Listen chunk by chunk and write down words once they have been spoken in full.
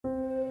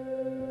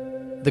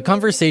the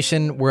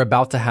conversation we're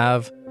about to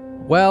have,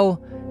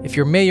 well, if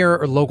your mayor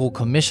or local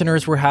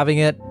commissioners were having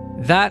it,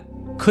 that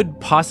could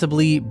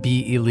possibly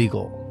be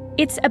illegal.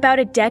 It's about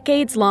a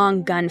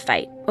decades-long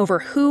gunfight over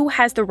who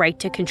has the right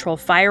to control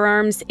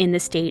firearms in the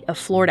state of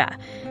Florida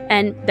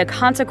and the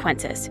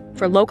consequences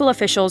for local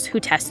officials who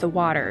test the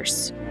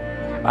waters.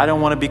 I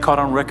don't want to be caught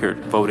on record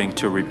voting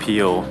to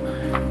repeal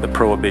the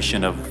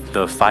prohibition of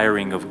the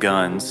firing of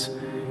guns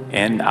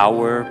in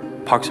our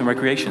parks and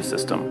recreation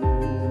system.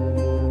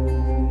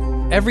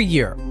 Every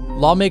year,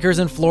 lawmakers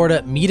in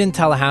Florida meet in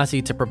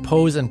Tallahassee to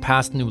propose and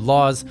pass new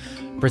laws,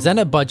 present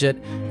a budget,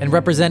 and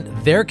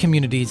represent their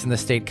communities in the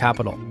state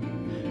capitol.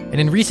 And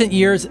in recent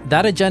years,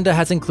 that agenda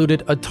has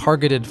included a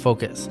targeted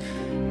focus,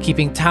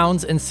 keeping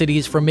towns and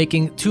cities from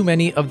making too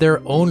many of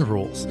their own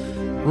rules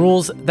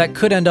that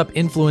could end up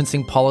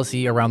influencing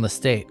policy around the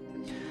state.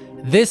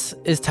 This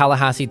is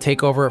Tallahassee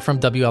Takeover from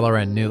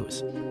WLRN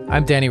News.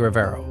 I'm Danny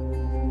Rivero.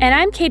 And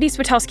I'm Katie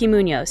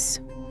Switowski-Munoz.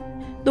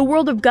 The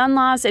world of gun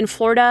laws in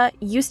Florida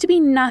used to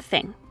be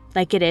nothing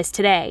like it is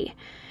today.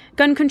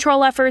 Gun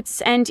control efforts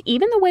and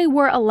even the way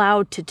we're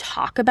allowed to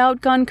talk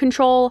about gun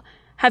control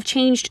have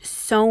changed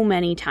so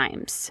many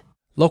times.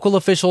 Local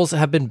officials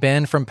have been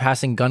banned from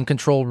passing gun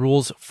control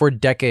rules for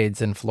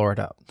decades in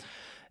Florida.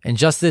 And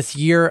just this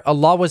year, a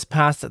law was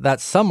passed that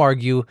some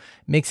argue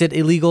makes it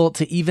illegal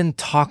to even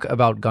talk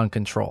about gun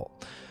control.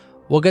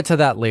 We'll get to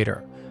that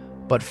later.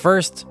 But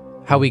first,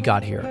 how we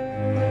got here.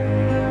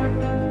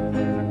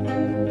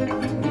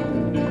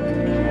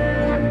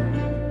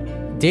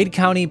 Dade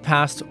County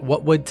passed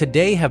what would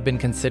today have been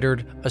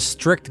considered a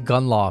strict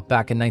gun law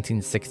back in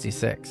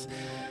 1966.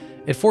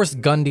 It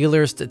forced gun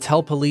dealers to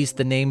tell police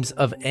the names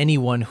of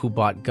anyone who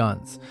bought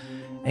guns,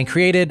 and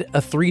created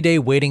a 3-day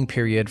waiting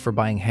period for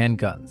buying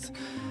handguns.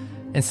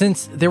 And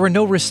since there were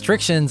no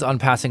restrictions on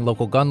passing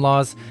local gun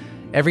laws,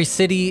 every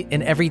city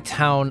and every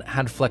town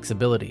had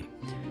flexibility,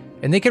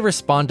 and they could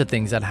respond to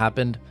things that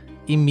happened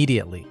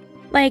immediately.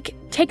 Like,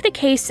 take the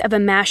case of a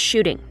mass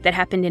shooting that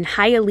happened in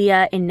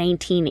Hialeah in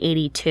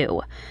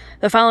 1982.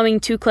 The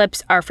following two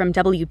clips are from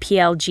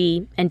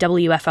WPLG and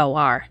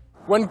WFOR.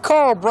 When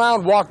Carl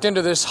Brown walked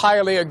into this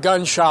Hialeah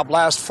gun shop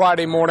last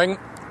Friday morning,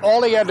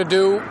 all he had to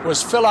do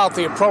was fill out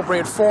the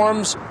appropriate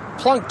forms,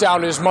 plunk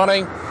down his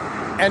money,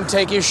 and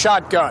take his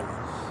shotgun.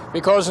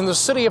 Because in the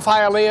city of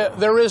Hialeah,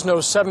 there is no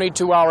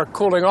 72-hour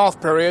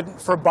cooling-off period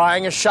for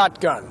buying a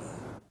shotgun.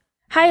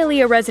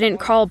 Hialeah resident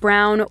Carl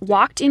Brown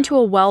walked into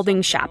a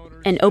welding shop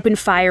and opened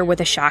fire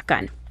with a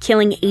shotgun,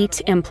 killing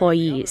 8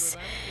 employees.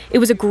 It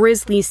was a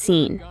grisly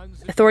scene.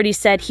 Authorities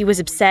said he was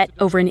upset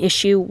over an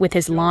issue with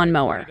his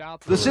lawnmower.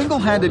 The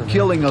single-handed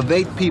killing of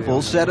 8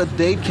 people set a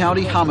Dade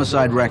County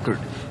homicide record.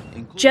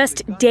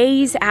 Just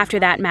days after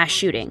that mass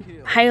shooting,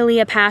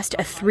 Hialeah passed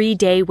a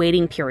 3-day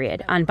waiting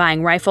period on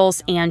buying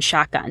rifles and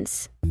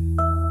shotguns.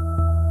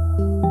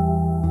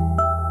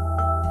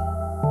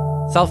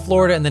 South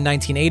Florida in the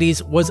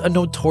 1980s was a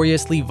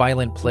notoriously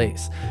violent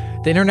place.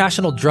 The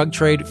international drug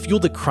trade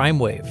fueled a crime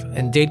wave,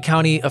 and Dade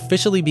County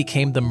officially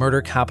became the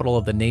murder capital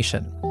of the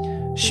nation.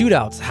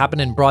 Shootouts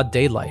happened in broad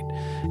daylight,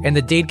 and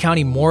the Dade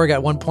County morgue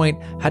at one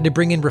point had to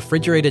bring in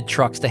refrigerated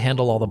trucks to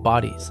handle all the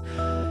bodies.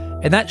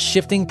 And that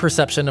shifting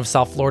perception of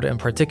South Florida in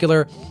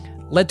particular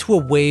led to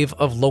a wave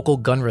of local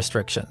gun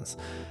restrictions.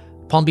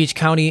 Palm Beach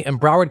County and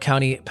Broward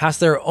County passed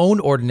their own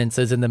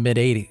ordinances in the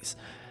mid-'80s,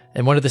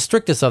 and one of the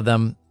strictest of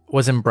them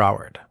was in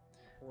Broward.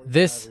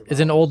 This is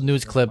an old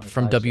news clip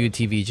from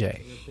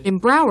WTVJ. In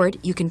Broward,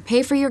 you can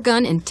pay for your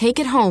gun and take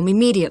it home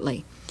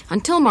immediately.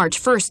 Until March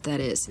 1st,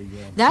 that is.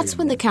 That's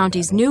when the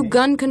county's new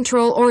gun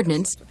control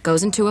ordinance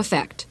goes into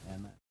effect.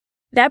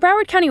 That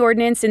Broward County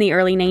ordinance in the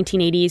early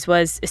 1980s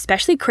was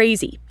especially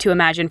crazy to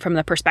imagine from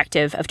the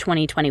perspective of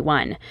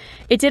 2021.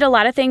 It did a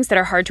lot of things that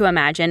are hard to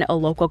imagine a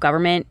local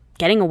government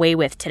getting away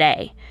with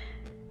today.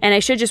 And I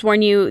should just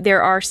warn you,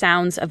 there are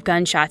sounds of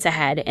gunshots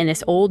ahead in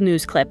this old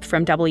news clip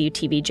from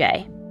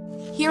WTVJ.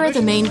 Here are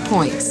the main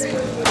points.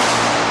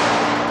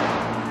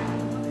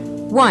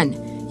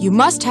 1. You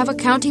must have a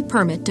county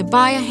permit to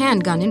buy a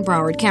handgun in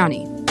Broward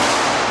County.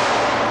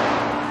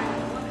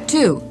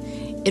 2.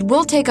 It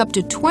will take up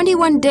to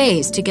 21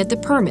 days to get the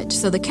permit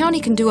so the county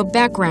can do a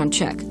background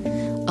check.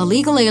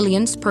 Illegal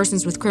aliens,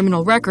 persons with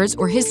criminal records,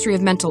 or history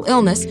of mental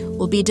illness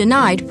will be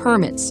denied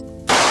permits.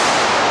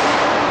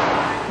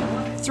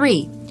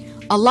 3.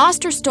 A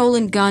lost or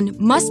stolen gun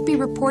must be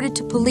reported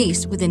to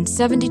police within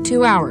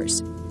 72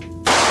 hours.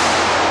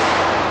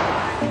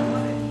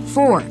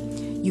 4.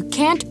 You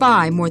can't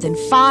buy more than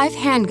 5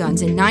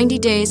 handguns in 90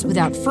 days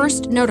without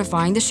first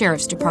notifying the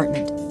Sheriff's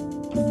Department.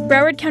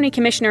 Broward County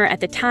Commissioner at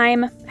the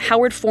time,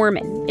 Howard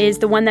Foreman, is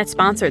the one that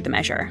sponsored the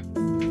measure.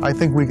 I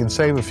think we can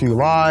save a few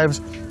lives.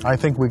 I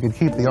think we could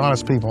keep the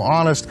honest people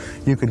honest.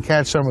 You could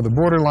catch some of the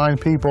borderline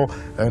people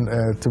and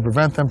to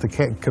prevent them from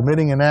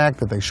committing an act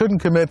that they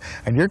shouldn't commit.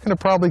 And you're going to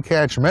probably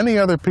catch many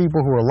other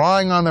people who are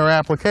lying on their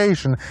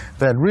application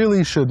that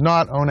really should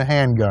not own a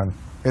handgun.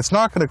 It's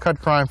not going to cut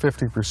crime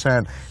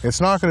 50%.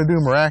 It's not going to do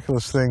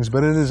miraculous things,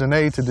 but it is an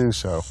aid to do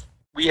so.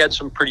 We had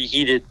some pretty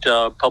heated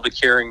public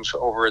hearings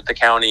over at the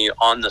county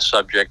on the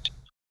subject.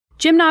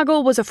 Jim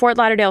Nagel was a Fort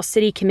Lauderdale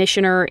City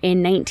Commissioner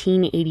in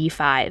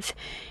 1985.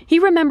 He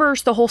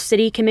remembers the whole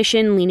city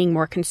commission leaning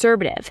more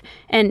conservative,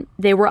 and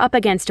they were up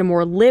against a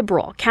more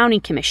liberal county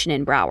commission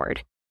in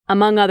Broward,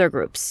 among other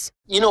groups.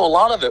 A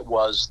lot of it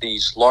was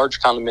these large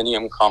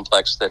condominium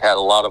complexes that had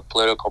a lot of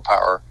political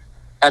power,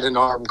 had an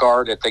armed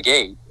guard at the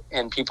gate,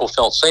 and people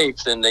felt safe,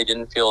 then they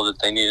didn't feel that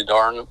they needed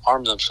to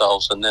arm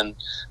themselves. And then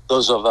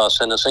those of us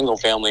in a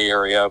single-family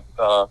area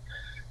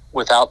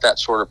without that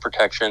sort of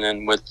protection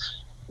and with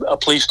a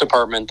police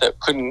department that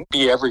couldn't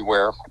be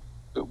everywhere,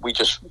 we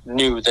just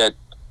knew that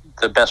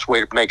the best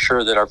way to make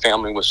sure that our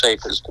family was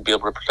safe is to be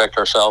able to protect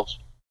ourselves.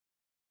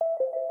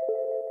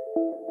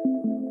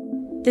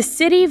 The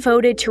city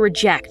voted to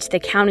reject the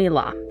county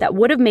law that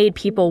would have made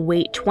people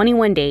wait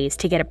 21 days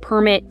to get a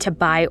permit to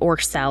buy or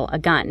sell a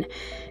gun.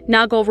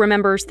 Nagel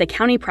remembers the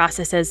county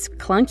process as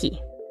clunky.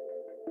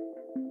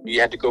 You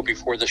had to go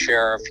before the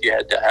sheriff. You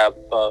had to have,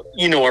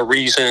 a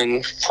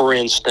reason. For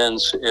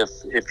instance,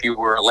 if you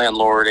were a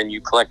landlord and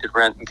you collected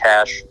rent in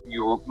cash,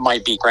 you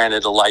might be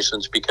granted a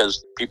license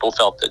because people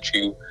felt that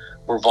you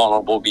were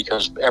vulnerable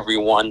because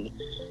everyone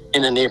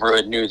in the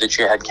neighborhood knew that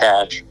you had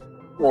cash.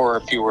 Or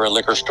if you were a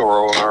liquor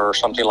store owner or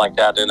something like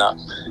that in a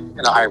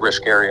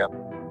high-risk area.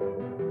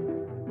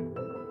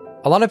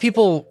 A lot of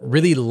people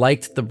really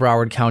liked the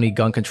Broward County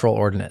gun control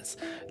ordinance.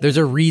 There's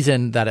a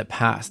reason that it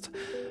passed.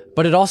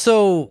 But it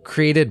also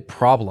created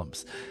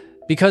problems.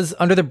 Because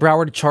under the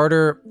Broward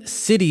Charter,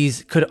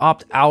 cities could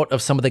opt out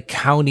of some of the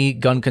county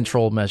gun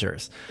control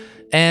measures.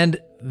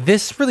 And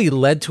this really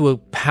led to a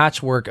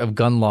patchwork of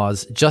gun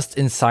laws just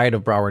inside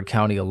of Broward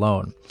County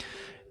alone.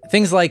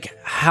 Things like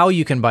how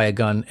you can buy a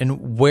gun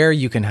and where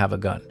you can have a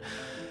gun.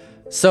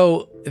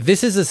 So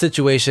this is a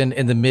situation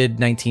in the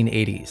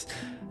mid-1980s,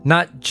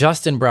 not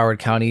just in Broward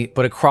County,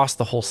 but across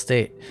the whole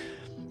state.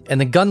 And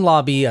the gun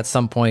lobby at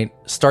some point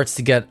starts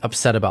to get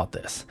upset about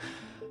this.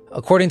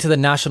 According to the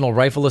National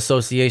Rifle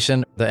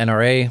Association, the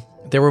NRA,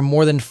 there were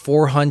more than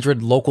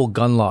 400 local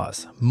gun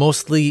laws,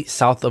 mostly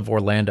south of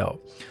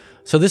Orlando.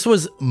 So this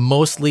was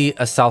mostly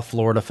a South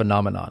Florida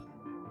phenomenon.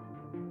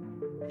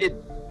 It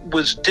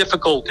was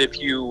difficult if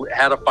you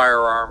had a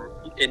firearm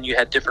and you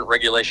had different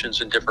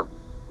regulations in different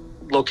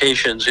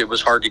locations. It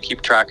was hard to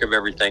keep track of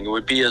everything. It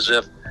would be as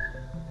if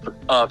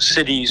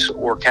cities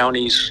or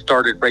counties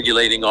started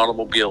regulating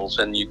automobiles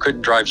and you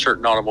couldn't drive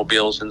certain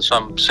automobiles in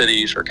some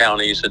cities or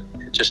counties. It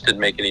just didn't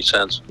make any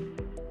sense.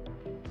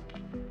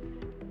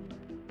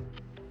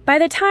 By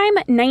the time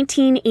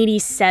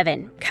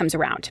 1987 comes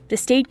around, the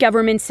state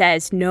government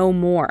says no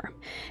more,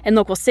 and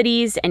local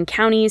cities and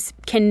counties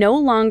can no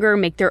longer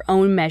make their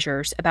own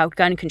measures about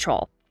gun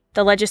control.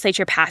 The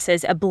legislature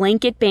passes a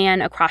blanket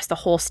ban across the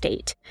whole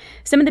state.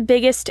 Some of the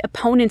biggest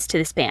opponents to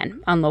this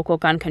ban on local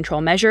gun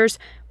control measures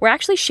were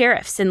actually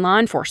sheriffs and law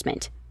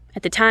enforcement.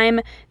 At the time,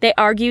 they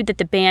argued that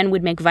the ban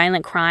would make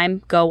violent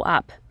crime go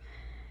up.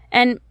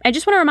 And I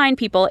just want to remind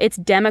people, it's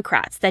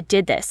Democrats that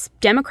did this.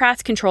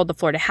 Democrats controlled the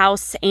Florida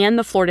House and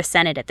the Florida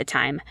Senate at the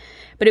time.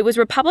 But it was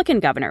Republican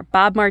Governor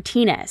Bob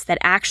Martinez that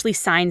actually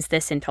signs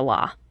this into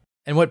law.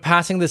 And what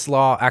passing this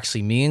law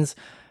actually means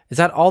is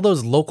that all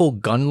those local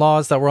gun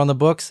laws that were on the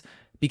books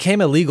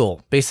became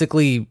illegal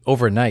basically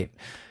overnight.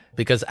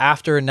 Because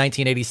after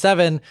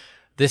 1987,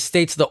 this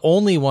state's the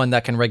only one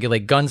that can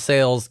regulate gun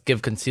sales,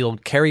 give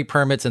concealed carry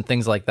permits, and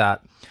things like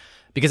that.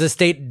 Because the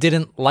state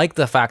didn't like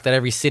the fact that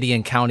every city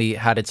and county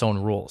had its own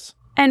rules.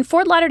 And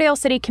Fort Lauderdale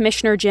City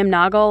Commissioner Jim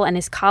Nagel and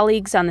his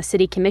colleagues on the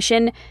city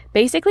commission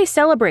basically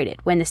celebrated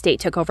when the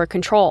state took over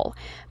control,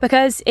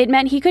 because it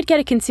meant he could get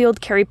a concealed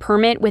carry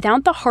permit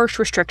without the harsh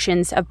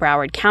restrictions of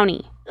Broward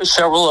County.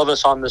 Several of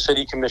us on the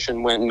city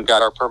commission went and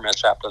got our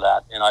permits after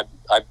that, and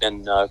I've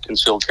been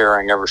concealed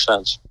carrying ever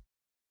since.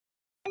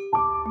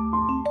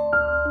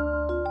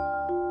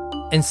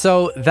 And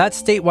so that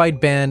statewide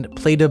ban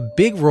played a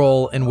big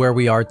role in where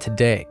we are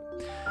today.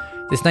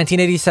 This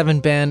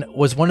 1987 ban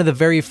was one of the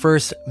very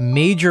first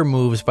major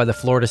moves by the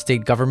Florida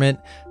state government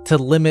to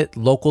limit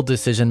local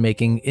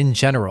decision-making in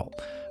general.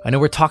 I know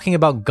we're talking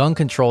about gun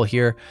control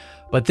here,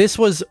 but this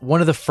was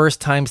one of the first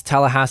times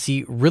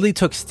Tallahassee really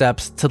took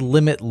steps to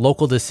limit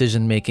local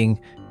decision-making,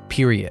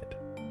 period.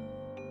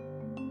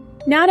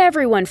 Not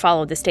everyone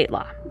followed the state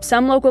law.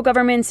 Some local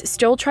governments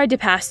still tried to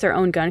pass their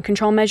own gun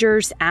control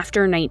measures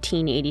after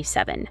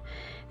 1987.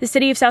 The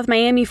city of South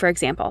Miami, for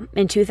example,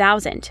 in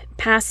 2000,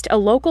 passed a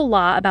local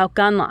law about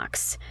gun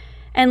locks.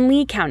 And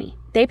Lee County,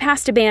 they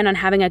passed a ban on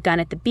having a gun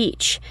at the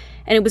beach.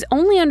 And it was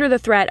only under the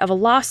threat of a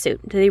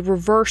lawsuit that they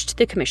reversed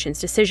the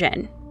commission's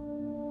decision.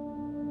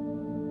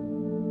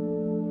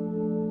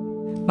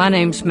 My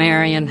name's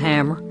Marion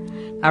Hammer.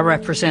 I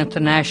represent the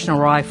National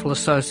Rifle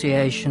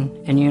Association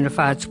and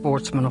Unified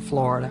Sportsmen of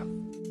Florida.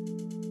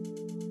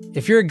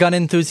 If you're a gun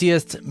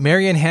enthusiast,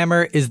 Marion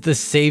Hammer is the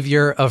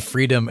savior of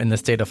freedom in the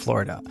state of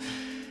Florida.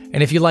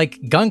 And if you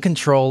like gun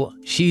control,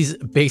 she's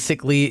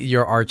basically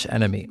your arch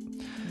enemy.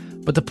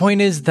 But the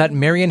point is that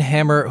Marion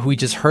Hammer, who we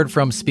just heard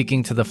from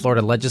speaking to the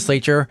Florida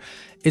legislature,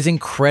 is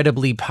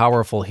incredibly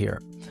powerful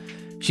here.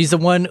 She's the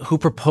one who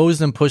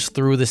proposed and pushed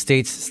through the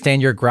state's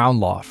Stand Your Ground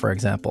law, for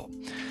example.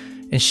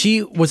 And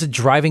she was a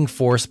driving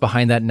force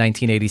behind that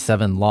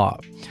 1987 law.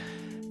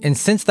 And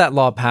since that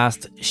law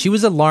passed, she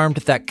was alarmed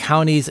that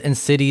counties and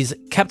cities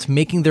kept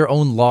making their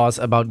own laws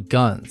about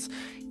guns,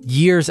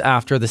 years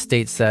after the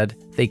state said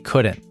they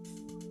couldn't.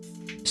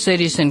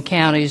 Cities and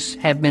counties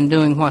have been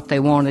doing what they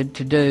wanted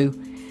to do,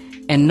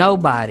 and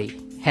nobody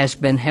has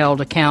been held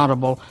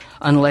accountable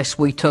unless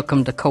we took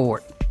them to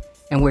court.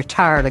 And we're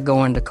tired of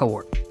going to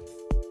court.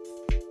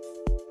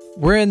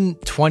 We're in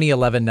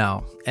 2011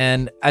 now,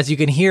 and as you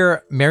can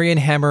hear, Marion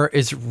Hammer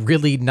is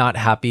really not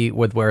happy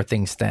with where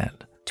things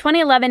stand.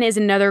 2011 is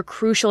another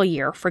crucial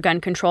year for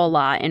gun control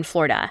law in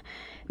Florida.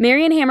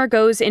 Marion Hammer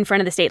goes in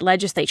front of the state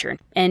legislature,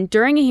 and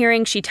during a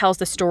hearing, she tells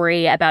the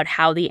story about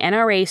how the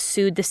NRA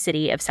sued the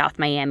city of South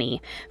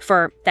Miami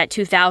for that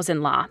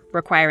 2000 law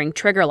requiring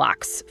trigger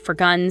locks for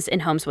guns in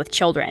homes with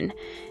children.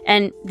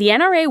 And the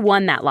NRA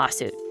won that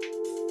lawsuit.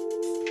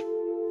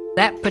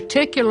 That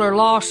particular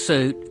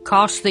lawsuit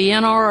cost the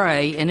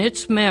NRA and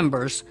its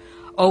members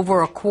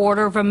over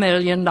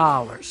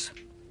 $250,000.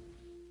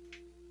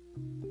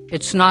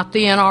 It's not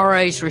the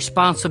NRA's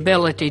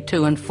responsibility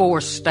to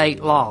enforce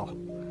state law.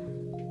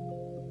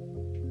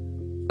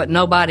 But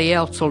nobody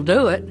else will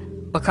do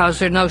it because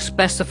there are no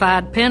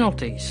specified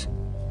penalties.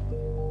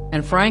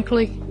 And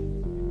frankly,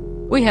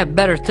 we have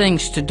better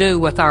things to do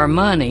with our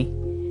money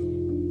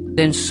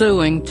than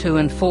suing to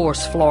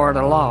enforce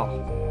Florida law.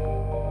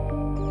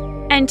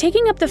 And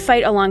taking up the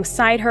fight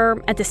alongside her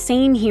at the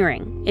same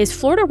hearing is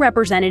Florida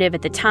Representative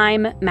at the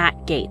time,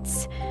 Matt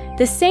Gaetz.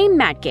 The same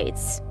Matt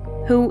Gaetz,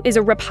 who is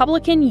a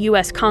Republican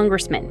U.S.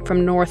 congressman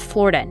from North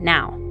Florida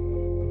now.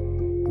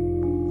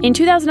 In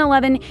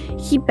 2011,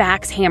 he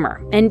backs Hammer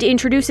and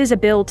introduces a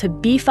bill to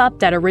beef up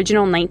that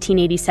original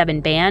 1987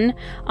 ban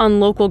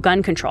on local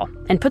gun control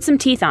and put some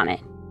teeth on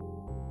it.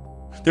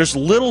 There's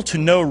little to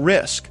no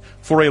risk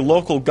for a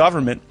local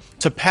government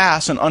to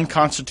pass an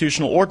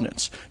unconstitutional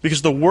ordinance,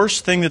 because the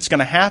worst thing that's going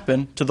to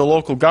happen to the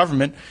local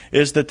government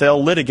is that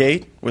they'll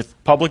litigate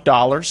with public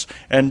dollars,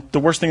 and the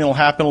worst thing that will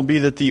happen will be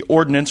that the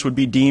ordinance would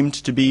be deemed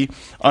to be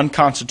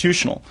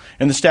unconstitutional.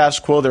 In the status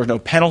quo, there are no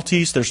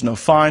penalties, there's no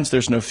fines,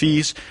 there's no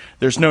fees,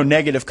 there's no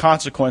negative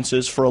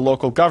consequences for a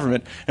local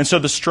government. And so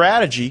the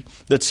strategy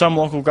that some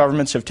local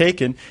governments have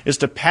taken is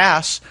to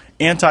pass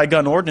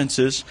anti-gun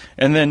ordinances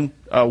and then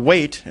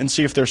wait and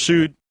see if they're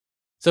sued.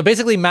 So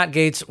basically, Matt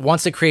Gaetz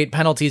wants to create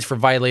penalties for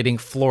violating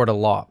Florida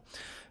law.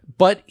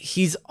 But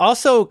he's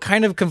also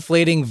kind of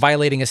conflating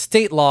violating a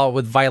state law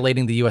with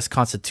violating the U.S.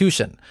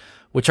 Constitution,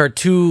 which are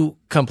two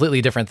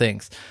completely different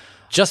things.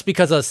 Just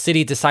because a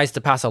city decides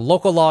to pass a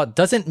local law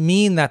doesn't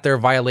mean that they're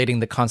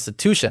violating the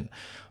Constitution.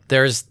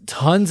 There's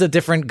tons of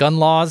different gun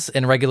laws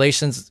and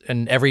regulations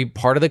in every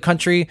part of the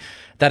country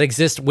that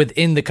exist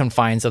within the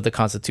confines of the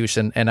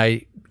Constitution, and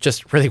I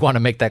just really want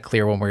to make that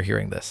clear when we're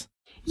hearing this.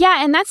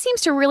 Yeah, and that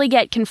seems to really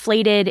get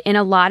conflated in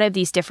a lot of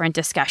these different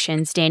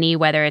discussions, Danny,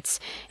 whether it's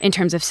in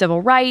terms of civil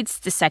rights,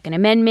 the Second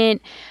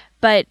Amendment.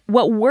 But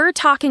what we're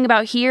talking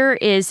about here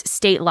is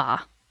state law,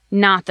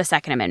 not the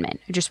Second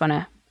Amendment. I just want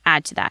to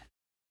add to that.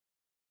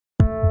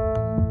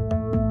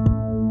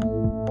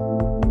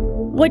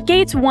 What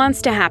Gaetz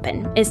wants to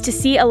happen is to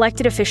see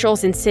elected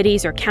officials in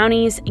cities or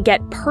counties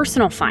get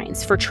personal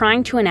fines for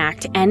trying to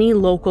enact any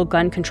local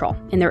gun control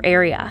in their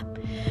area.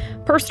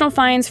 Personal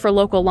fines for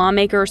local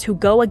lawmakers who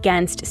go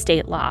against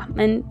state law.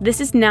 And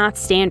this is not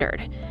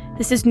standard.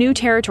 This is new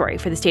territory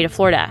for the state of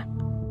Florida.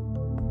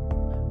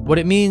 What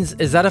it means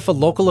is that if a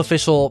local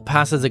official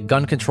passes a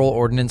gun control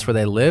ordinance where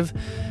they live,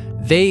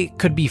 they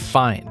could be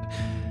fined.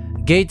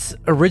 Gaetz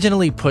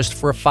originally pushed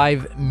for a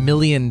 $5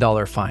 million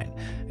fine,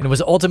 and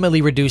was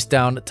ultimately reduced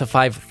down to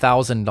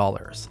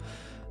 $5,000.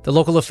 The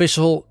local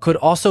official could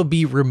also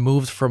be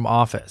removed from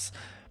office,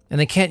 and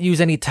they can't use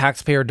any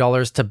taxpayer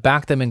dollars to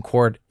back them in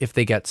court if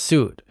they get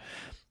sued.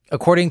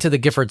 According to the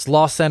Giffords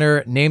Law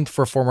Center, named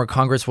for former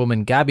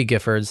Congresswoman Gabby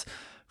Giffords,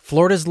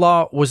 Florida's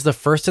law was the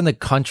first in the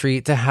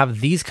country to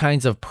have these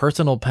kinds of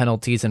personal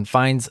penalties and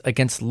fines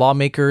against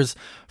lawmakers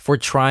for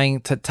trying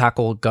to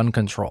tackle gun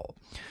control.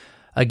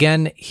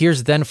 Again,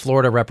 here's then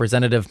Florida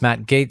Representative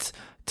Matt Gaetz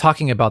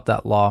talking about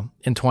that law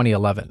in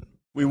 2011.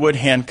 We would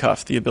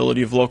handcuff the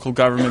ability of local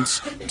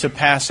governments to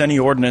pass any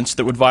ordinance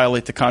that would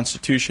violate the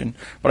Constitution.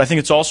 But I think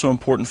it's also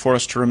important for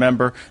us to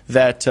remember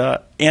that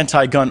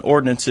anti-gun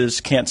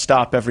ordinances can't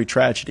stop every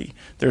tragedy.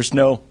 There's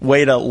no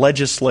way to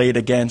legislate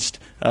against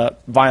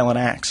violent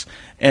acts.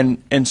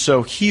 And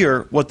so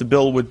here, what the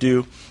bill would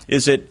do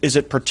is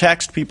it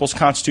protects people's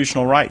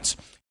constitutional rights.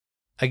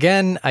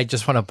 Again, I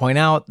just want to point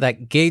out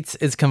that Gaetz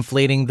is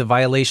conflating the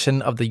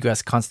violation of the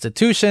U.S.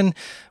 Constitution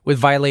with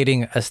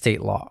violating a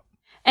state law.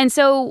 And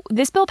so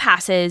this bill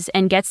passes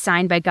and gets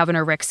signed by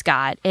Governor Rick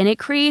Scott, and it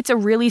creates a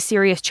really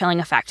serious chilling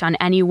effect on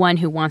anyone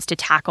who wants to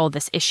tackle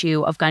this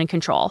issue of gun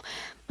control,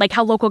 like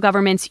how local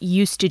governments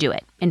used to do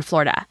it in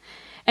Florida.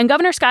 And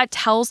Governor Scott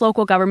tells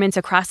local governments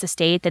across the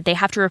state that they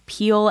have to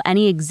repeal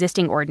any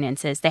existing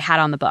ordinances they had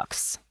on the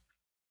books.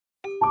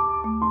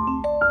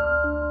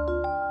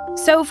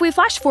 So if we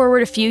flash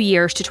forward a few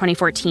years to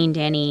 2014,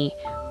 Danny,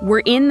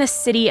 were in the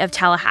city of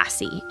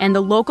Tallahassee, and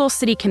the local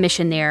city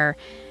commission there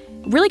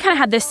really kind of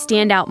had this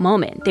standout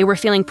moment. They were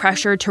feeling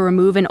pressure to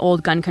remove an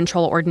old gun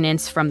control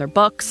ordinance from their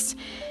books,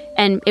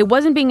 and it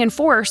wasn't being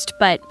enforced,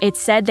 but it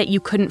said that you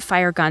couldn't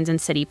fire guns in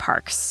city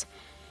parks.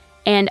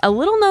 And a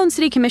little-known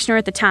city commissioner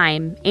at the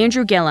time,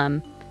 Andrew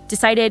Gillum,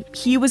 decided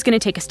he was going to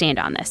take a stand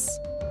on this.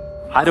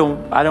 I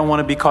don't want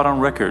to be caught on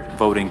record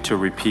voting to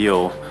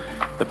repeal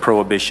the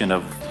prohibition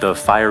of the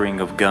firing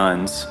of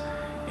guns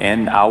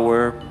in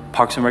our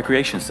Parks and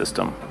Recreation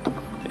system.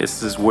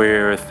 This is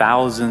where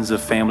thousands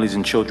of families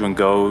and children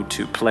go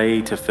to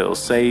play, to feel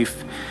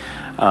safe,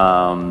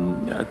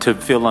 to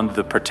feel under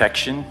the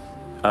protection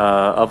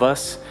of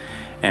us.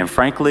 And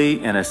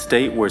frankly, in a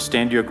state where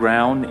stand your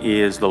ground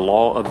is the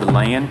law of the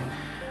land,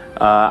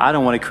 I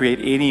don't want to create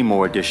any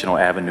more additional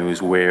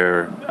avenues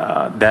where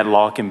that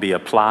law can be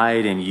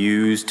applied and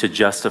used to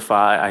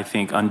justify, I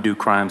think, undue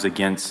crimes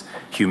against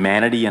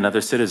humanity and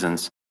other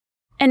citizens.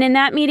 And in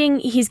that meeting,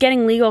 he's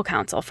getting legal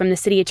counsel from the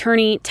city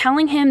attorney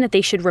telling him that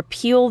they should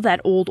repeal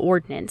that old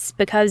ordinance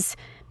because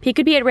he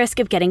could be at risk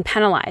of getting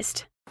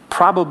penalized.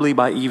 Probably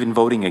by even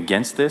voting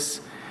against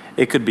this,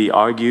 it could be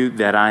argued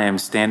that I am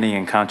standing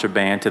in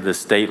contraband to the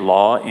state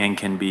law and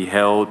can be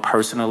held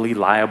personally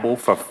liable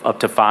for up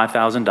to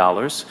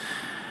 $5,000.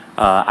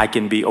 I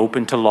can be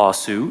open to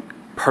lawsuit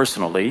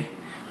personally.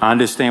 I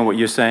understand what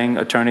you're saying,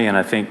 attorney, and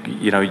I think,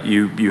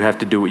 you have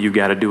to do what you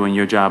got to do in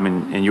your job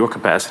in your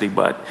capacity,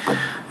 but,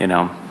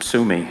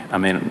 sue me. I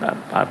mean,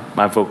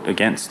 I vote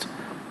against.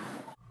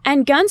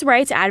 And guns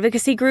rights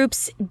advocacy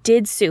groups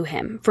did sue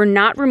him for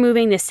not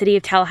removing the city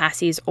of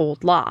Tallahassee's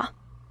old law.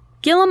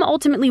 Gillum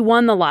ultimately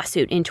won the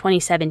lawsuit in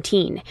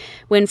 2017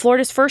 when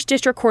Florida's First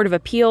District Court of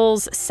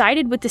Appeals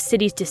sided with the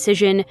city's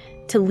decision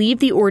to leave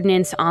the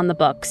ordinance on the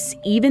books,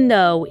 even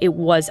though it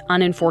was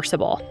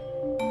unenforceable.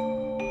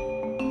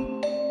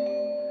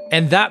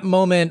 And that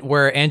moment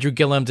where Andrew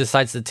Gillum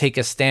decides to take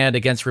a stand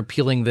against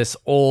repealing this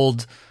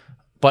old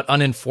but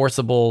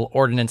unenforceable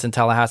ordinance in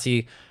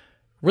Tallahassee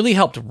really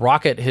helped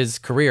rocket his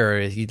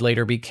career. He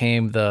later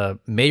became the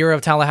mayor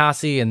of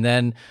Tallahassee and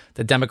then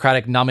the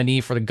Democratic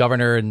nominee for the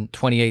governor in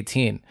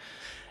 2018.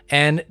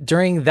 And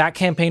during that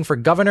campaign for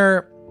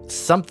governor,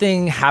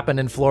 something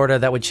happened in Florida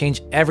that would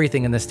change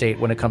everything in the state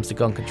when it comes to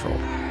gun control.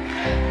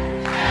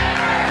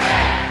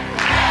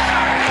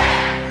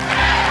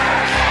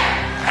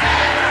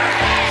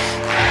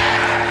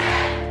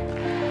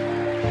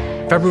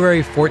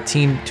 February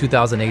 14,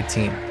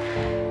 2018.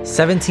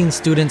 17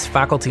 students,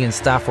 faculty, and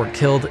staff were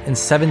killed, and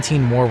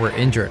 17 more were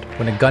injured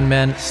when a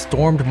gunman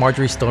stormed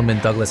Marjory Stoneman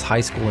Douglas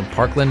High School in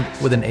Parkland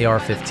with an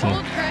AR-15.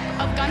 Old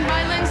grip of gun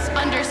violence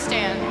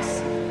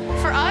understands.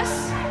 For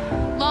us,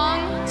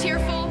 long,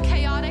 tearful,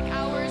 chaotic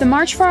hours... The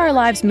March for Our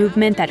Lives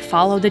movement that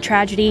followed the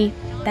tragedy,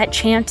 that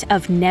chant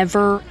of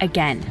never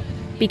again,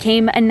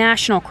 became a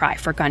national cry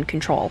for gun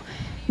control,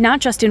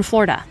 not just in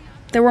Florida.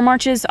 There were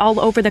marches all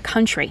over the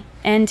country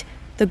and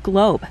the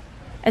globe,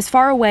 as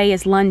far away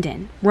as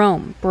London,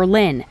 Rome,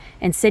 Berlin,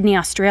 and Sydney,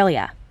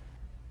 Australia.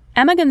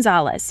 Emma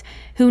Gonzalez,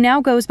 who now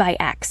goes by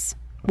X,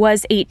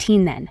 was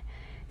 18 then.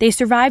 They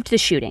survived the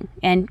shooting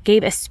and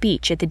gave a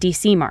speech at the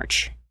D.C.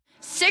 march.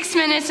 6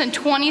 minutes and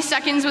 20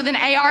 seconds with an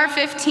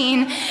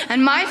AR-15,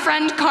 and my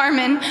friend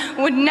Carmen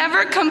would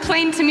never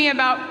complain to me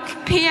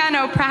about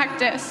piano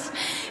practice.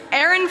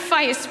 Aaron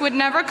Feist would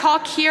never call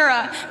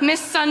Kira Miss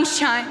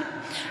Sunshine.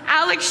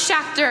 Alex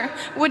Schachter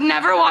would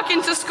never walk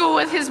into school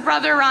with his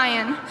brother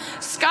Ryan.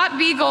 Scott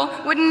Beagle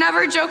would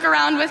never joke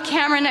around with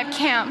Cameron at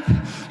camp.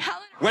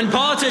 When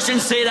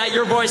politicians say that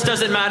your voice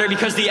doesn't matter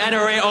because the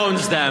NRA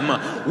owns them,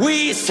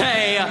 we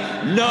say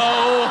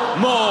no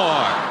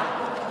more.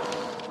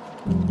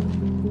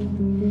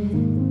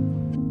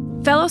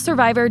 Fellow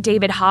survivor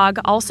David Hogg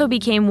also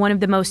became one of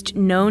the most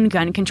known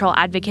gun control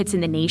advocates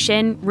in the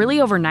nation, really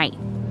overnight.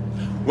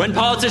 When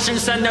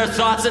politicians send their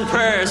thoughts and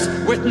prayers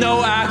with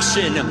no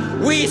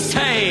action, we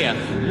say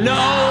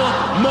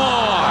no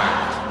more.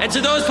 And to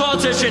those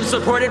politicians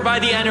supported by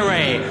the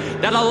NRA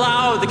that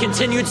allow the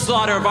continued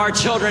slaughter of our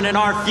children and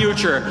our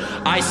future,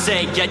 I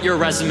say get your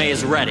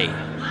resumes ready.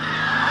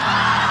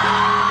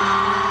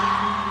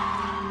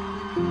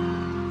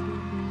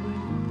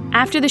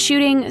 After the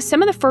shooting,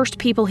 some of the first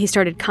people he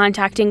started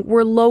contacting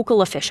were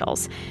local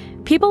officials.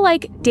 People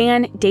like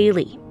Dan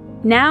Daly.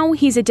 Now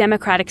he's a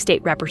Democratic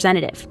state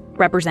representative,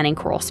 representing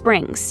Coral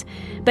Springs.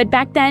 But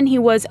back then he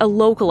was a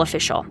local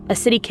official, a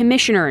city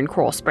commissioner in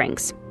Coral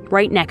Springs,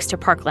 right next to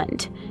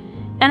Parkland.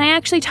 And I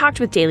actually talked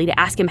with Daly to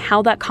ask him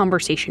how that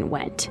conversation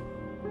went.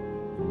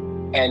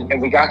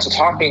 And we got to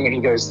talking, and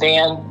he goes,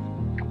 Dan,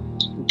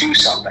 do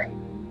something.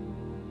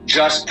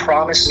 Just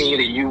promise me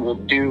that you will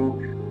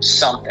do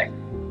something.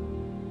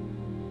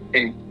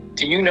 And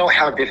do you know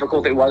how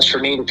difficult it was for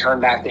me to turn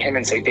back to him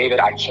and say, David,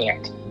 I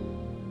can't.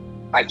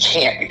 I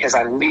can't, because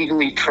I'm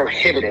legally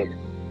prohibited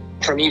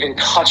from even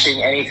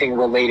touching anything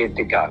related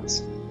to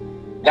guns.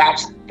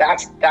 That's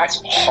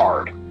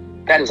hard.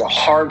 That is a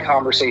hard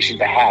conversation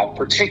to have,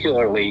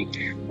 particularly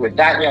with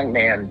that young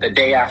man the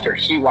day after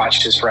he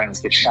watched his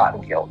friends get shot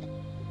and killed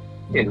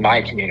in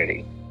my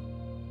community.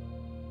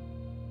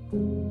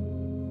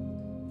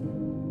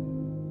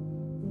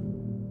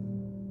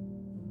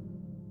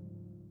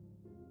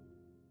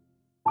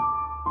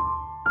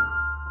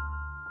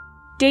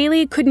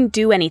 Daley couldn't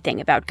do anything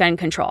about gun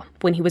control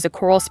when he was a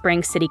Coral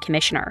Springs city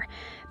commissioner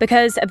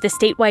because of the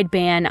statewide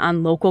ban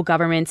on local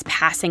governments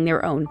passing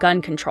their own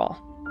gun control.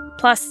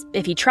 Plus,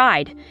 if he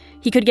tried,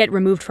 he could get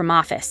removed from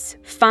office,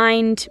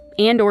 fined,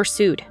 and/or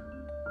sued.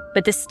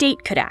 But the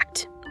state could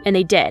act, and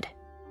they did.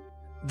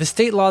 The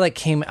state law that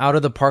came out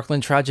of the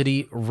Parkland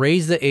tragedy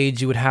raised the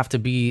age you would have to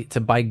be to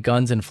buy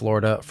guns in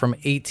Florida from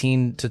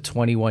 18 to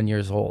 21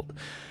 years old.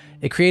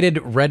 It created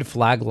red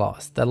flag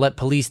laws that let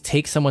police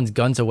take someone's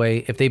guns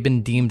away if they've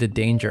been deemed a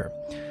danger.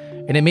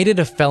 And it made it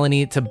a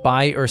felony to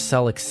buy or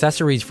sell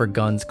accessories for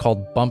guns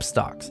called bump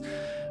stocks.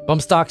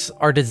 Bump stocks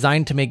are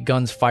designed to make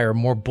guns fire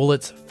more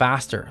bullets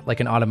faster, like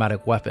an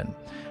automatic weapon.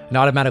 And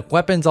automatic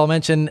weapons, I'll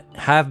mention,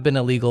 have been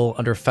illegal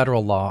under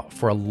federal law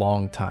for a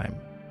long time.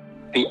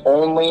 The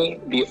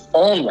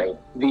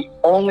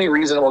only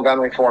reasonable gun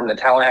reform that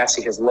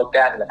Tallahassee has looked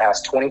at in the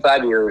past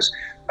 25 years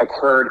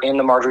occurred in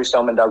the Marjory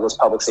Stoneman Douglas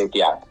Public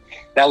Safety Act.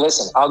 Now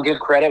listen, I'll give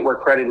credit where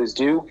credit is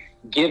due.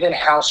 Given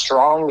how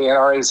strong the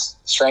NRA's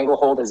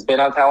stranglehold has been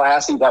on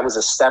Tallahassee, that was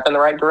a step in the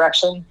right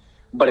direction,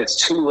 but it's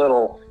too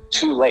little,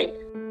 too late.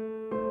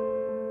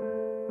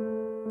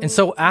 And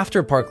so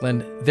after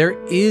Parkland, there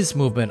is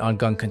movement on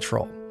gun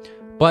control,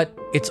 but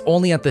it's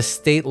only at the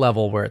state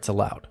level where it's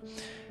allowed.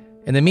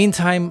 In the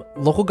meantime,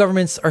 local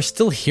governments are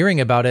still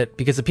hearing about it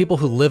because the people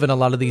who live in a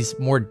lot of these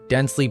more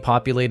densely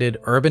populated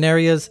urban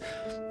areas,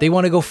 they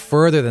want to go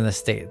further than the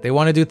state. They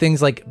want to do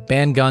things like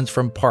ban guns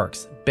from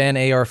parks, ban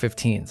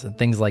AR-15s, and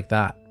things like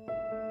that.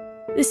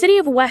 The city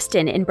of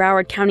Weston in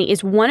Broward County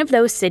is one of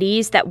those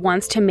cities that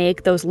wants to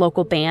make those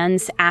local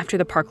bans after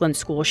the Parkland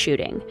school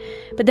shooting.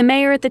 But the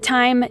mayor at the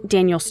time,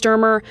 Daniel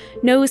Sturmer,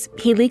 knows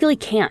he legally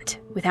can't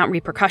without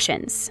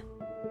repercussions.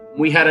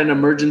 We had an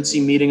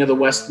emergency meeting of the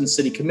Weston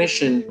City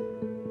Commission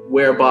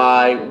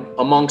whereby,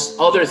 amongst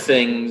other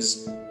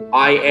things,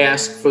 I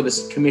asked for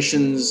the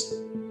commission's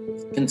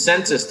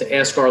consensus to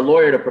ask our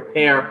lawyer to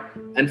prepare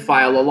and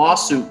file a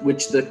lawsuit,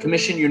 which the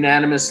commission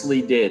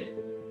unanimously did.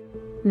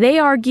 They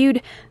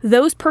argued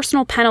those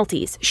personal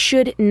penalties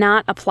should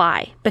not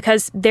apply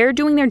because they're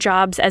doing their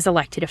jobs as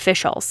elected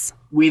officials.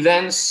 We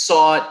then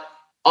sought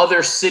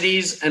other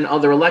cities and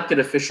other elected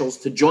officials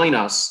to join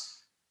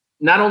us,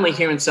 not only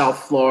here in South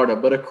Florida,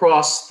 but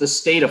across the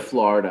state of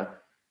Florida,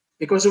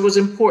 because it was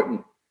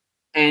important.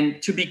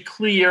 And to be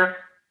clear,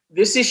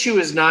 this issue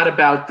is not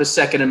about the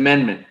Second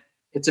Amendment.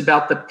 It's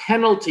about the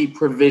penalty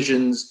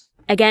provisions.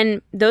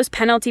 Again, those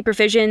penalty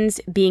provisions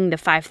being the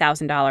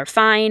 $5,000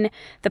 fine,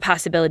 the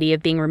possibility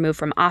of being removed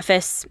from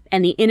office,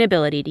 and the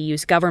inability to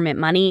use government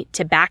money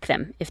to back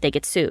them if they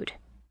get sued.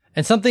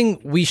 And something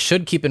we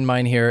should keep in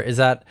mind here is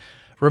that,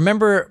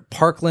 remember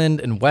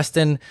Parkland and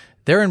Weston,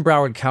 they're in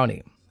Broward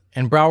County.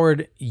 And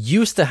Broward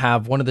used to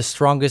have one of the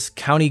strongest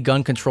county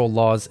gun control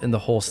laws in the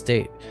whole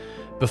state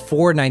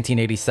before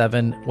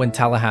 1987 when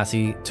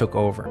Tallahassee took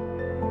over.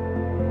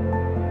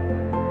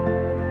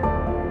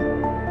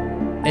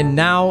 And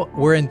now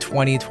we're in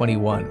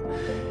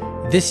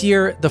 2021. This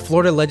year, the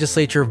Florida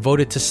legislature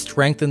voted to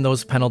strengthen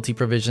those penalty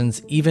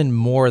provisions even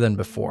more than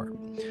before.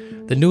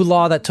 The new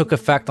law that took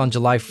effect on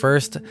July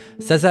 1st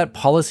says that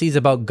policies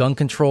about gun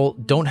control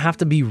don't have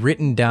to be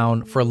written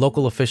down for a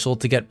local official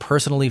to get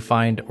personally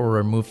fined or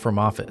removed from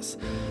office.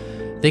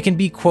 They can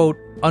be, quote,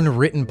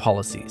 unwritten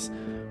policies,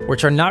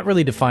 which are not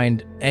really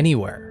defined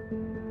anywhere.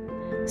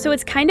 So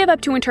it's kind of up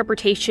to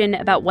interpretation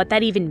about what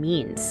that even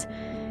means.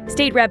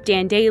 State Rep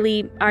Dan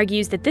Daley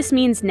argues that this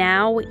means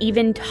now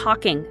even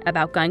talking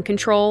about gun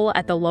control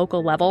at the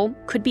local level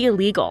could be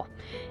illegal.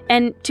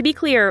 And to be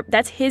clear,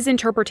 that's his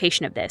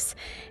interpretation of this.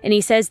 And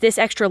he says this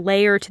extra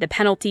layer to the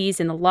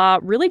penalties in the law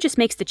really just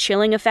makes the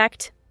chilling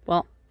effect,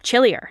 well,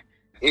 chillier.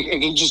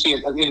 It can just be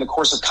in the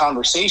course of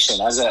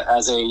conversation as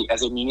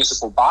a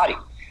municipal body.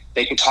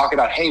 They could talk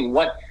about, hey,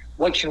 what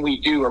can we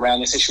do around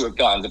this issue of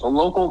guns? If a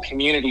local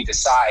community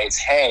decides,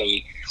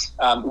 hey,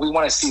 we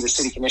want to see the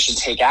city commission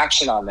take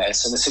action on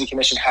this, and the city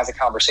commission has a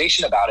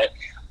conversation about it,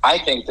 I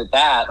think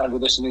that under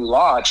this new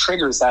law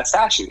triggers that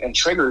statute and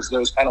triggers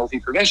those penalty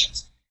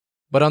provisions.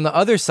 But on the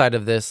other side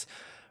of this,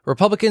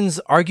 Republicans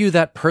argue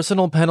that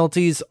personal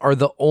penalties are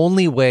the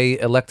only way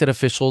elected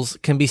officials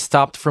can be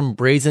stopped from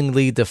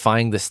brazenly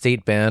defying the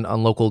state ban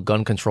on local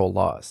gun control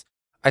laws.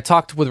 I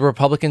talked with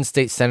Republican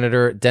State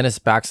Senator Dennis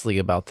Baxley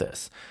about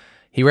this.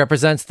 He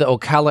represents the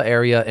Ocala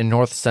area in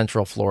north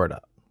central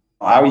Florida.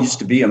 I used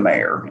to be a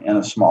mayor in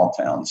a small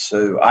town,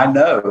 so I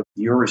know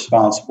you're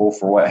responsible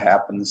for what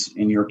happens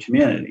in your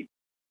community.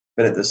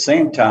 But at the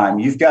same time,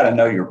 you've got to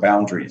know your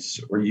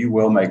boundaries or you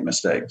will make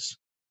mistakes.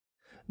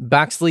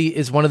 Baxley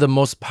is one of the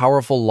most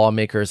powerful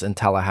lawmakers in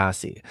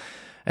Tallahassee,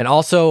 and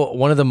also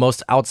one of the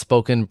most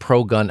outspoken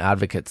pro-gun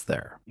advocates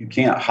there. You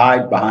can't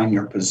hide behind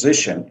your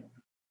position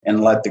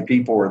and let the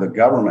people or the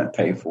government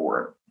pay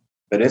for it.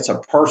 But it's a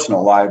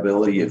personal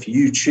liability if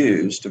you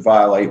choose to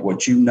violate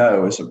what you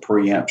know is a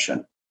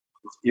preemption.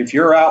 If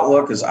your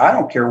outlook is, I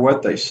don't care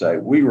what they say,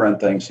 we run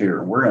things here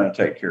and we're going to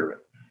take care of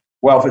it.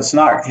 Well, if it's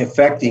not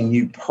affecting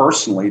you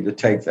personally to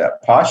take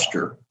that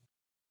posture,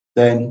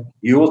 then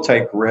you will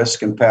take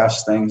risk and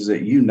pass things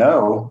that you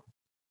know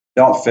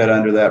don't fit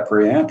under that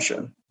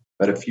preemption.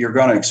 But if you're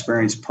going to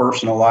experience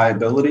personal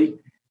liability,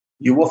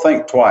 you will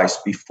think twice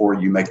before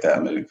you make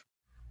that move.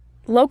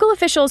 Local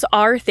officials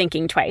are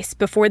thinking twice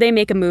before they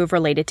make a move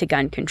related to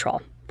gun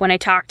control. When I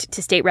talked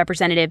to State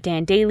Representative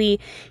Dan Daly,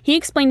 he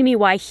explained to me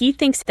why he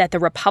thinks that the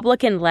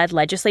Republican-led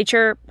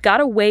legislature got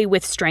away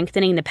with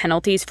strengthening the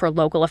penalties for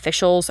local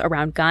officials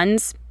around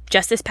guns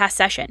just this past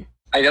session.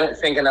 I don't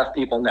think enough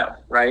people know,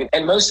 right?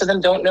 And most of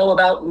them don't know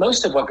about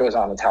most of what goes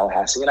on in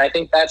Tallahassee. And I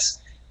think that's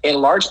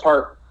in large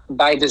part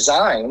by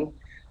design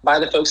by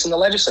the folks in the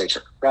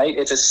legislature, right?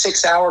 It's a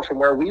 6-hour from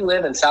where we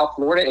live in South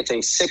Florida. It's a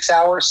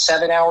 6-hour,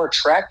 7-hour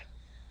trek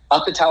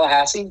up to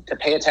Tallahassee to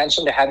pay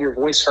attention, to have your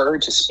voice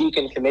heard, to speak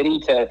in committee,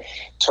 to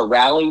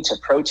rally, to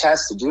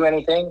protest, to do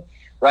anything,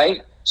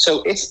 right?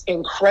 So it's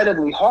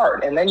incredibly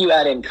hard. And then you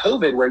add in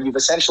COVID, where you've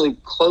essentially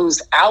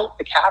closed out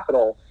the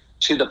Capitol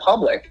to the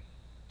public,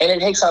 and it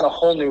takes on a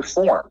whole new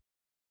form.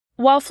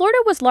 While Florida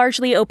was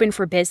largely open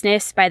for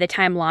business by the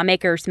time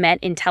lawmakers met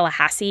in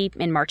Tallahassee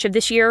in March of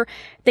this year,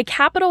 the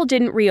Capitol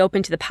didn't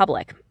reopen to the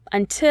public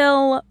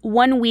until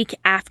 1 week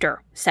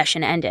after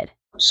session ended.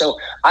 So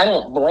I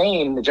don't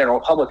blame the general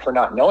public for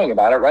not knowing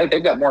about it, right?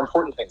 They've got more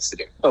important things to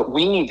do. But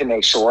we need to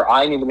make sure,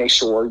 I need to make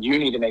sure, you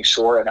need to make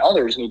sure, and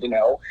others need to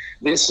know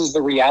this is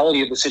the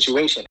reality of the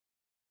situation.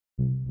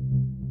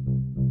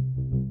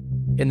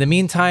 In the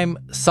meantime,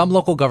 some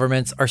local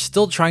governments are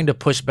still trying to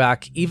push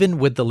back even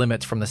with the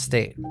limits from the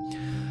state.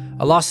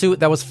 A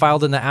lawsuit that was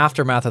filed in the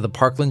aftermath of the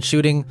Parkland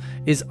shooting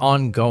is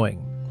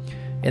ongoing.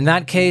 In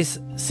that case,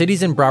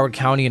 cities in Broward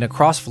County and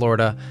across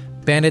Florida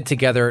banded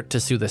together to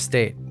sue the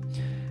state.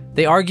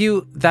 They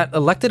argue that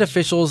elected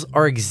officials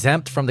are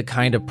exempt from the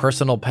kind of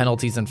personal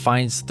penalties and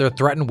fines they're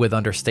threatened with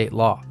under state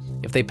law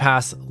if they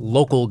pass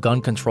local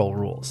gun control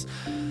rules.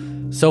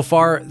 So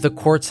far, the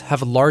courts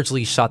have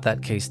largely shot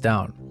that case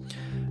down.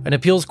 An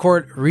appeals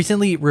court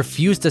recently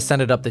refused to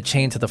send it up the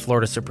chain to the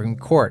Florida Supreme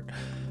Court.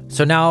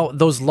 So now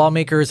those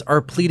lawmakers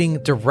are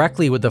pleading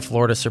directly with the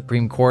Florida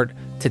Supreme Court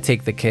to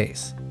take the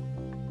case.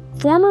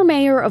 Former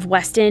mayor of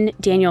Weston,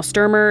 Daniel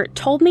Sturmer,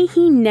 told me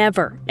he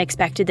never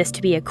expected this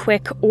to be a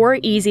quick or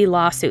easy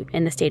lawsuit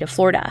in the state of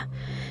Florida.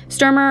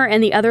 Sturmer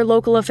and the other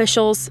local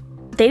officials,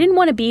 they didn't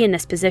want to be in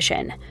this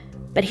position.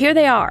 But here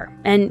they are,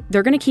 and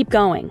they're going to keep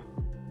going.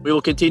 We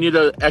will continue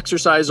to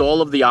exercise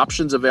all of the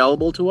options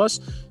available to us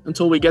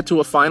until we get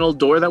to a final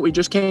door that we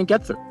just can't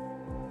get through.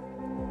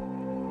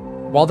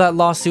 While that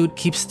lawsuit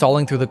keeps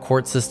stalling through the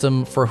court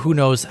system for who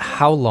knows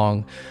how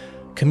long,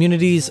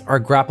 communities are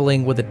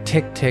grappling with a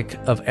tick-tick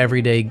of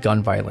everyday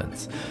gun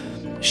violence.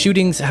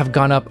 Shootings have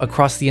gone up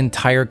across the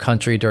entire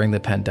country during the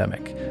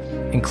pandemic,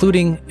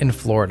 including in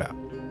Florida.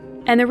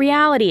 And the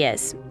reality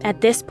is,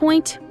 at this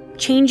point,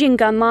 changing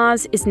gun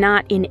laws is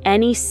not in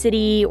any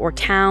city or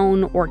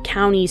town or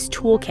county's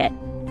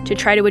toolkit to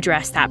try to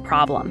address that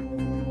problem.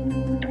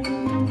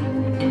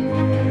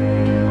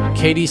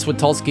 Katie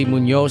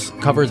Switulski-Munoz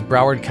covers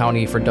Broward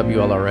County for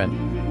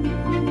WLRN.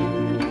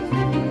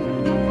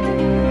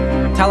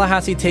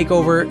 Tallahassee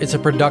Takeover is a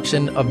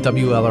production of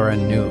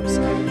WLRN News.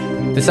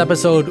 This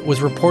episode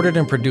was reported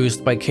and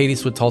produced by Katie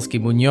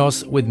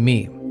Switulski-Munoz with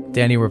me,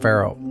 Danny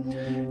Rivero.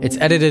 It's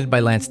edited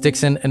by Lance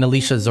Dixon and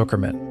Alicia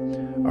Zuckerman.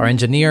 Our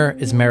engineer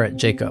is Merritt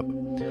Jacob.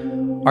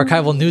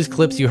 Archival news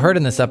clips you heard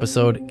in this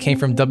episode came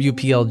from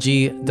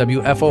WPLG,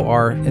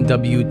 WFOR, and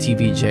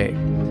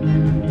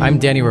WTVJ. I'm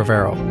Danny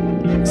Rivero.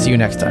 See you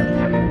next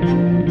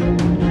time.